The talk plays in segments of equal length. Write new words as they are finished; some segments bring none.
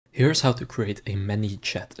Here's how to create a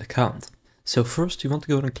Manychat account. So first you want to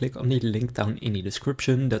go and click on the link down in the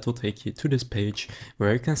description that will take you to this page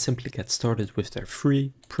where you can simply get started with their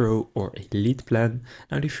free, pro or elite plan.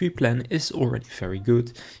 Now the free plan is already very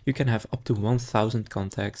good. You can have up to 1000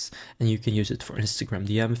 contacts and you can use it for Instagram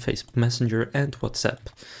DM, Facebook Messenger and WhatsApp.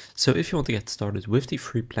 So if you want to get started with the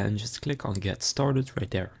free plan, just click on get started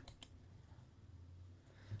right there.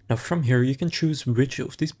 Now from here you can choose which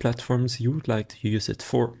of these platforms you would like to use it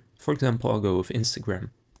for. For example, I'll go with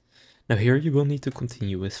Instagram. Now here you will need to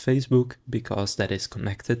continue with Facebook because that is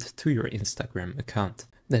connected to your Instagram account.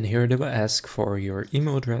 Then here they will ask for your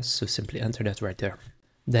email address, so simply enter that right there.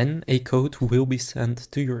 Then a code will be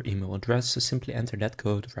sent to your email address, so simply enter that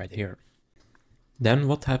code right here. Then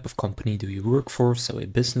what type of company do you work for, so a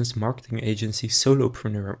business, marketing agency,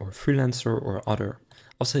 solopreneur or freelancer or other.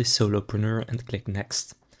 I'll say solopreneur and click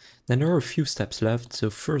next. Then there are a few steps left, so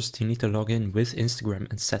first you need to log in with Instagram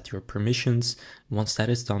and set your permissions. Once that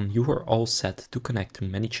is done, you are all set to connect to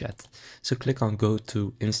Manychat. So click on go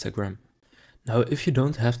to Instagram. Now if you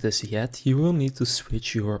don't have this yet, you will need to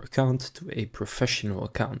switch your account to a professional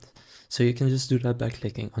account. So you can just do that by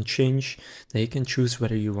clicking on change. Then you can choose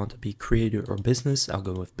whether you want to be creator or business. I'll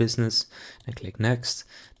go with business and click next.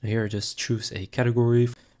 Now here just choose a category,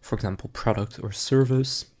 for example product or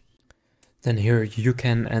service. Then here you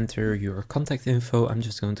can enter your contact info. I'm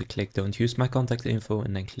just going to click don't use my contact info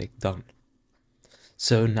and then click done.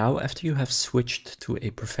 So now after you have switched to a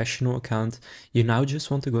professional account, you now just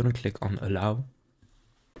want to go and click on allow.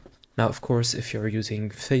 Now of course if you're using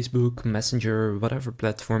Facebook, Messenger, whatever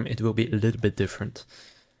platform, it will be a little bit different.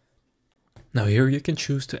 Now here you can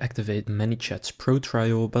choose to activate Manychat's pro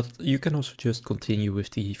trial, but you can also just continue with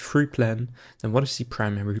the free plan. Then what is the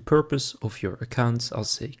primary purpose of your accounts? I'll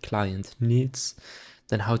say client needs.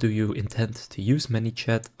 Then how do you intend to use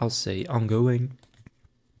Manychat? I'll say ongoing.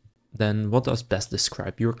 Then what does best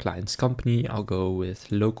describe your client's company? I'll go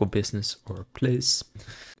with local business or place.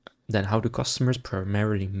 Then how do customers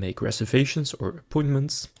primarily make reservations or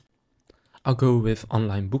appointments? I'll go with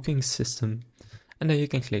online booking system. And then you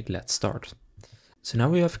can click let's start. So now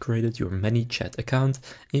we have created your Manychat account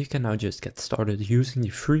and you can now just get started using the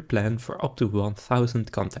free plan for up to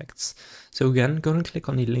 1000 contacts. So again, go and click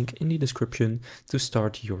on the link in the description to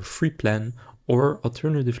start your free plan, or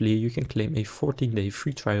alternatively you can claim a 14-day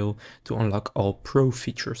free trial to unlock all pro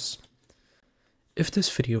features. If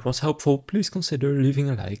this video was helpful, please consider leaving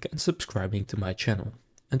a like and subscribing to my channel.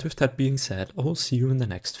 And with that being said, I will see you in the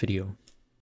next video.